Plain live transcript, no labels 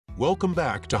Welcome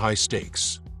back to High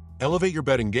Stakes. Elevate your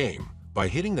betting game by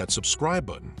hitting that subscribe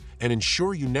button and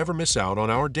ensure you never miss out on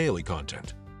our daily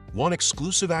content. Want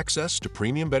exclusive access to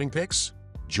premium betting picks?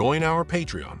 Join our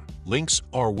Patreon. Links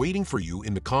are waiting for you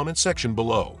in the comment section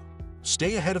below.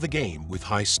 Stay ahead of the game with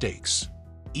High Stakes.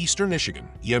 Eastern Michigan,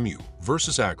 EMU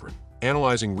versus Akron.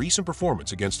 Analyzing recent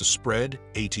performance against a spread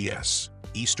ATS.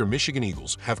 Eastern Michigan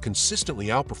Eagles have consistently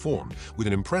outperformed with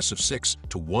an impressive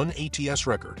 6-1 ATS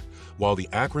record, while the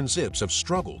Akron Zips have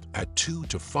struggled at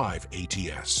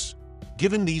 2-5 ATS.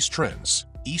 Given these trends,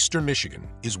 Eastern Michigan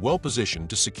is well positioned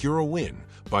to secure a win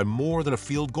by more than a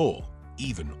field goal,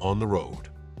 even on the road.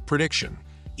 Prediction: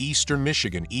 Eastern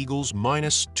Michigan Eagles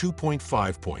minus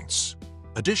 2.5 points.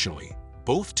 Additionally,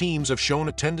 both teams have shown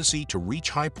a tendency to reach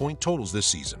high point totals this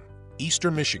season.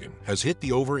 Eastern Michigan has hit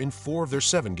the over in 4 of their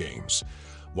 7 games,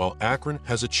 while Akron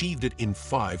has achieved it in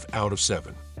 5 out of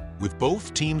 7. With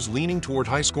both teams leaning toward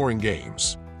high-scoring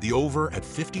games, the over at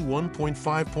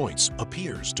 51.5 points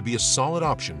appears to be a solid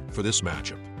option for this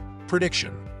matchup.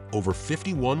 Prediction: over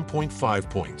 51.5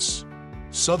 points.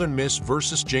 Southern Miss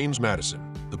versus James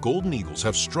Madison. The Golden Eagles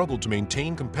have struggled to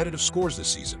maintain competitive scores this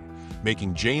season,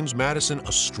 making James Madison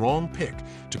a strong pick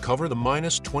to cover the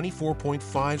minus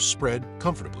 24.5 spread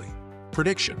comfortably.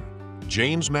 Prediction: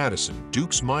 James Madison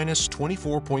Dukes minus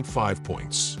 24.5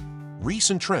 points.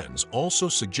 Recent trends also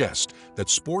suggest that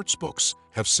sportsbooks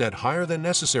have set higher than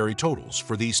necessary totals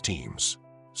for these teams.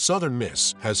 Southern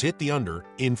Miss has hit the under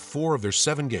in 4 of their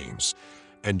 7 games,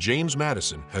 and James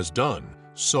Madison has done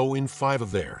so in 5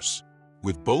 of theirs.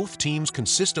 With both teams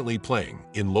consistently playing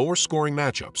in lower-scoring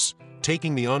matchups,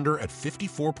 taking the under at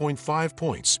 54.5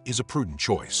 points is a prudent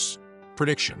choice.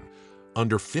 Prediction: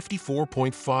 under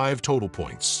 54.5 total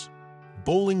points.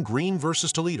 Bowling Green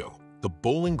versus Toledo. The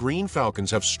Bowling Green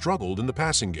Falcons have struggled in the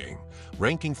passing game,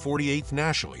 ranking 48th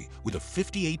nationally with a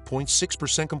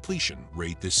 58.6% completion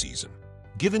rate this season.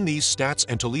 Given these stats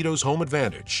and Toledo's home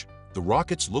advantage, the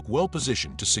Rockets look well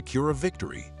positioned to secure a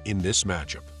victory in this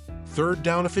matchup. Third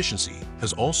down efficiency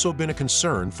has also been a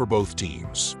concern for both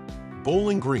teams.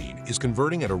 Bowling Green is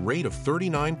converting at a rate of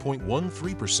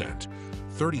 39.13%,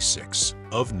 36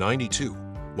 of 92,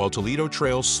 while Toledo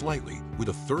trails slightly with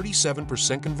a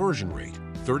 37% conversion rate,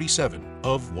 37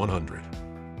 of 100.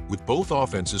 With both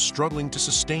offenses struggling to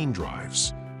sustain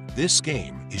drives, this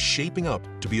game is shaping up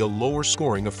to be a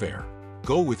lower-scoring affair.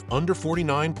 Go with under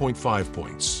 49.5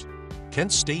 points.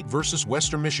 Kent State versus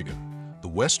Western Michigan. The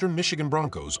Western Michigan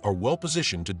Broncos are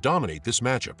well-positioned to dominate this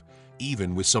matchup,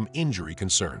 even with some injury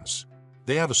concerns.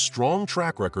 They have a strong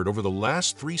track record over the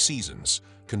last 3 seasons,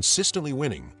 consistently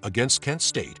winning against Kent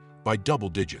State by double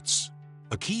digits.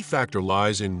 A key factor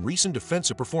lies in recent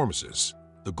defensive performances.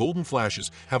 The Golden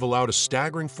Flashes have allowed a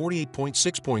staggering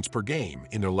 48.6 points per game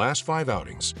in their last 5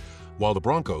 outings, while the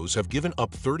Broncos have given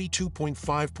up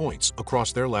 32.5 points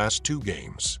across their last 2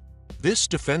 games. This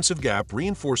defensive gap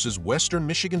reinforces Western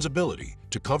Michigan's ability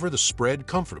to cover the spread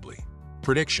comfortably.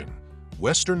 Prediction: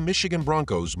 Western Michigan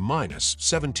Broncos minus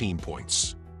 17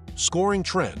 points. Scoring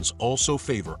trends also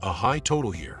favor a high total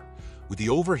here, with the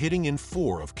over hitting in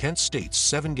 4 of Kent State's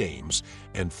 7 games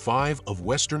and 5 of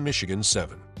Western Michigan's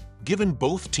 7. Given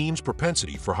both teams'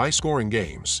 propensity for high-scoring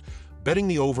games, betting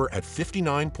the over at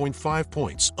 59.5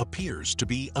 points appears to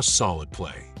be a solid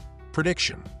play.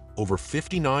 Prediction: over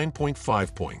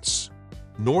 59.5 points.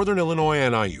 Northern Illinois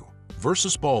NIU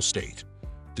versus Ball State.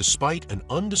 Despite an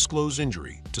undisclosed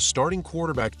injury to starting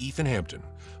quarterback Ethan Hampton,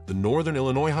 the Northern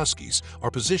Illinois Huskies are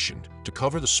positioned to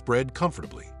cover the spread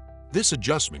comfortably. This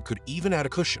adjustment could even add a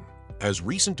cushion, as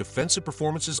recent defensive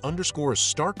performances underscore a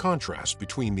stark contrast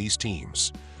between these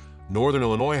teams. Northern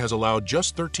Illinois has allowed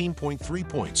just 13.3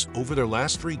 points over their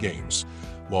last 3 games,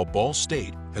 while Ball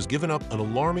State has given up an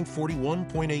alarming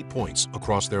 41.8 points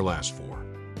across their last 4.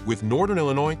 With Northern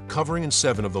Illinois covering in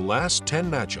 7 of the last 10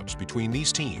 matchups between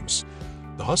these teams,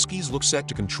 the Huskies look set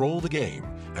to control the game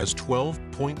as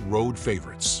 12-point road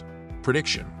favorites.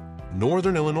 Prediction: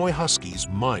 Northern Illinois Huskies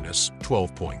minus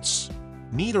 12 points.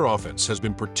 Neither offense has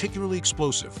been particularly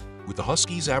explosive, with the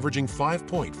Huskies averaging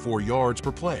 5.4 yards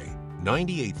per play,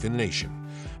 98th in the nation,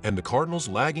 and the Cardinals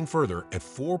lagging further at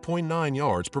 4.9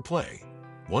 yards per play,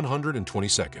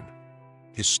 122nd.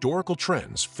 Historical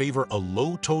trends favor a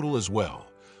low total as well,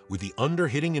 with the under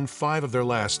hitting in 5 of their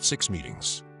last 6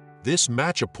 meetings. This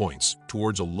matchup points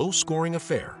towards a low-scoring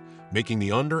affair, making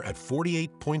the under at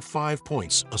 48.5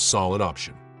 points a solid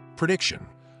option. Prediction: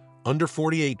 under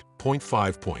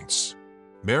 48.5 points.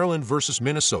 Maryland versus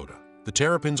Minnesota. The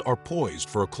Terrapins are poised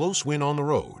for a close win on the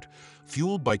road,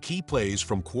 fueled by key plays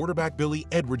from quarterback Billy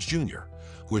Edwards Jr.,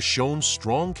 who has shown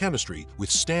strong chemistry with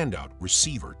standout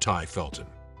receiver Ty Felton.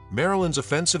 Maryland's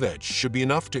offensive edge should be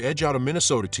enough to edge out a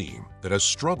Minnesota team that has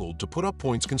struggled to put up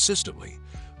points consistently,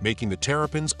 making the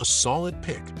Terrapins a solid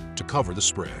pick to cover the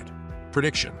spread.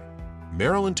 Prediction: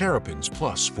 Maryland Terrapins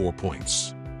plus 4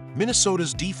 points.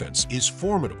 Minnesota's defense is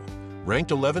formidable,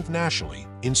 ranked 11th nationally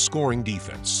in scoring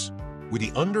defense. With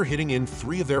the under hitting in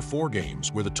 3 of their 4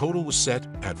 games where the total was set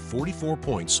at 44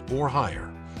 points or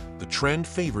higher, the trend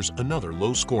favors another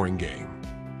low-scoring game.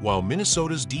 While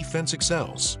Minnesota's defense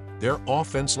excels, their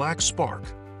offense lacks spark,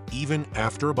 even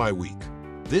after a bye week.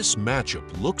 This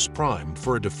matchup looks primed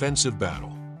for a defensive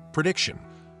battle. Prediction: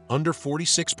 under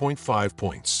 46.5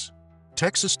 points.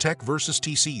 Texas Tech versus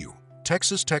TCU.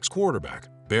 Texas Tech's quarterback,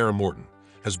 Behren Morton,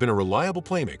 has been a reliable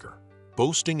playmaker,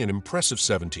 boasting an impressive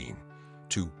 17-3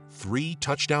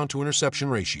 touchdown-to-interception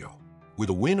ratio. With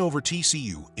a win over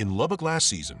TCU in Lubbock last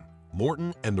season,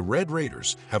 Morton and the Red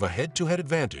Raiders have a head-to-head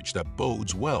advantage that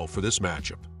bodes well for this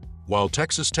matchup. While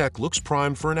Texas Tech looks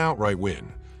primed for an outright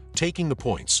win, taking the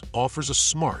points offers a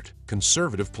smart,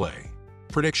 conservative play.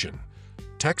 Prediction: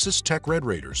 Texas Tech Red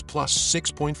Raiders plus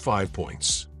 6.5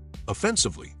 points.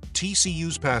 Offensively,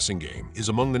 TCU's passing game is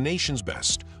among the nation's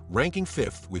best, ranking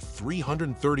 5th with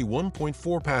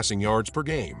 331.4 passing yards per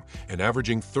game and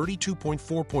averaging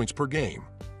 32.4 points per game,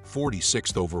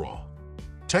 46th overall.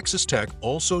 Texas Tech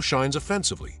also shines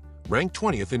offensively, ranked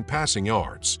 20th in passing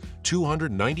yards,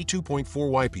 292.4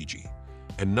 YPG,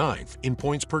 and 9th in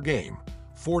points per game,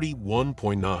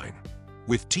 41.9.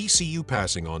 With TCU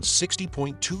passing on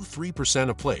 60.23%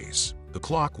 of plays, the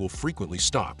clock will frequently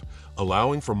stop,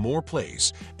 allowing for more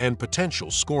plays and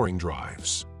potential scoring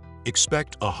drives.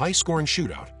 Expect a high-scoring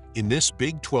shootout in this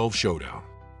Big 12 showdown.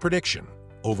 Prediction: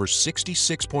 over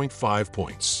 66.5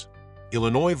 points.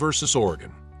 Illinois versus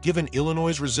Oregon. Given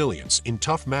Illinois' resilience in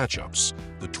tough matchups,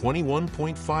 the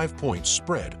 21.5-point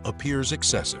spread appears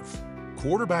excessive.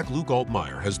 Quarterback Luke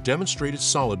Altmaier has demonstrated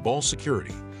solid ball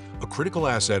security, a critical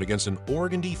asset against an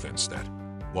Oregon defense that,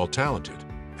 while talented,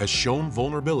 has shown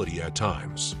vulnerability at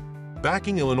times.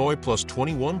 Backing Illinois plus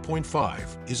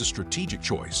 21.5 is a strategic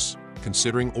choice,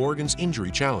 considering Oregon's injury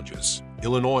challenges,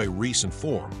 Illinois' recent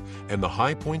form, and the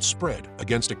high point spread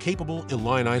against a capable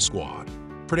Illini squad.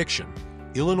 Prediction: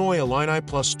 Illinois Illini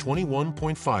plus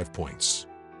 21.5 points.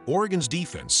 Oregon's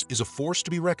defense is a force to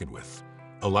be reckoned with,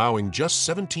 allowing just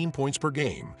 17 points per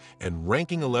game and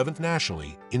ranking 11th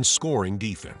nationally in scoring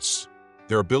defense.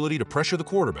 Their ability to pressure the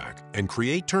quarterback and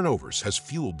create turnovers has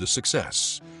fueled this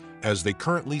success, as they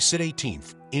currently sit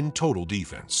 18th in total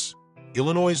defense.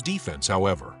 Illinois' defense,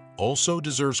 however, also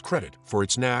deserves credit for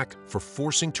its knack for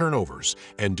forcing turnovers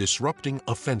and disrupting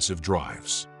offensive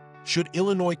drives. Should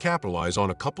Illinois capitalize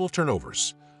on a couple of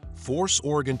turnovers, force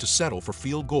Oregon to settle for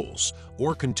field goals,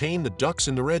 or contain the Ducks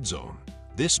in the red zone,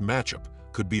 this matchup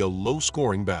could be a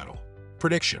low-scoring battle.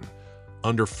 Prediction: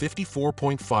 under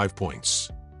 54.5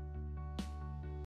 points.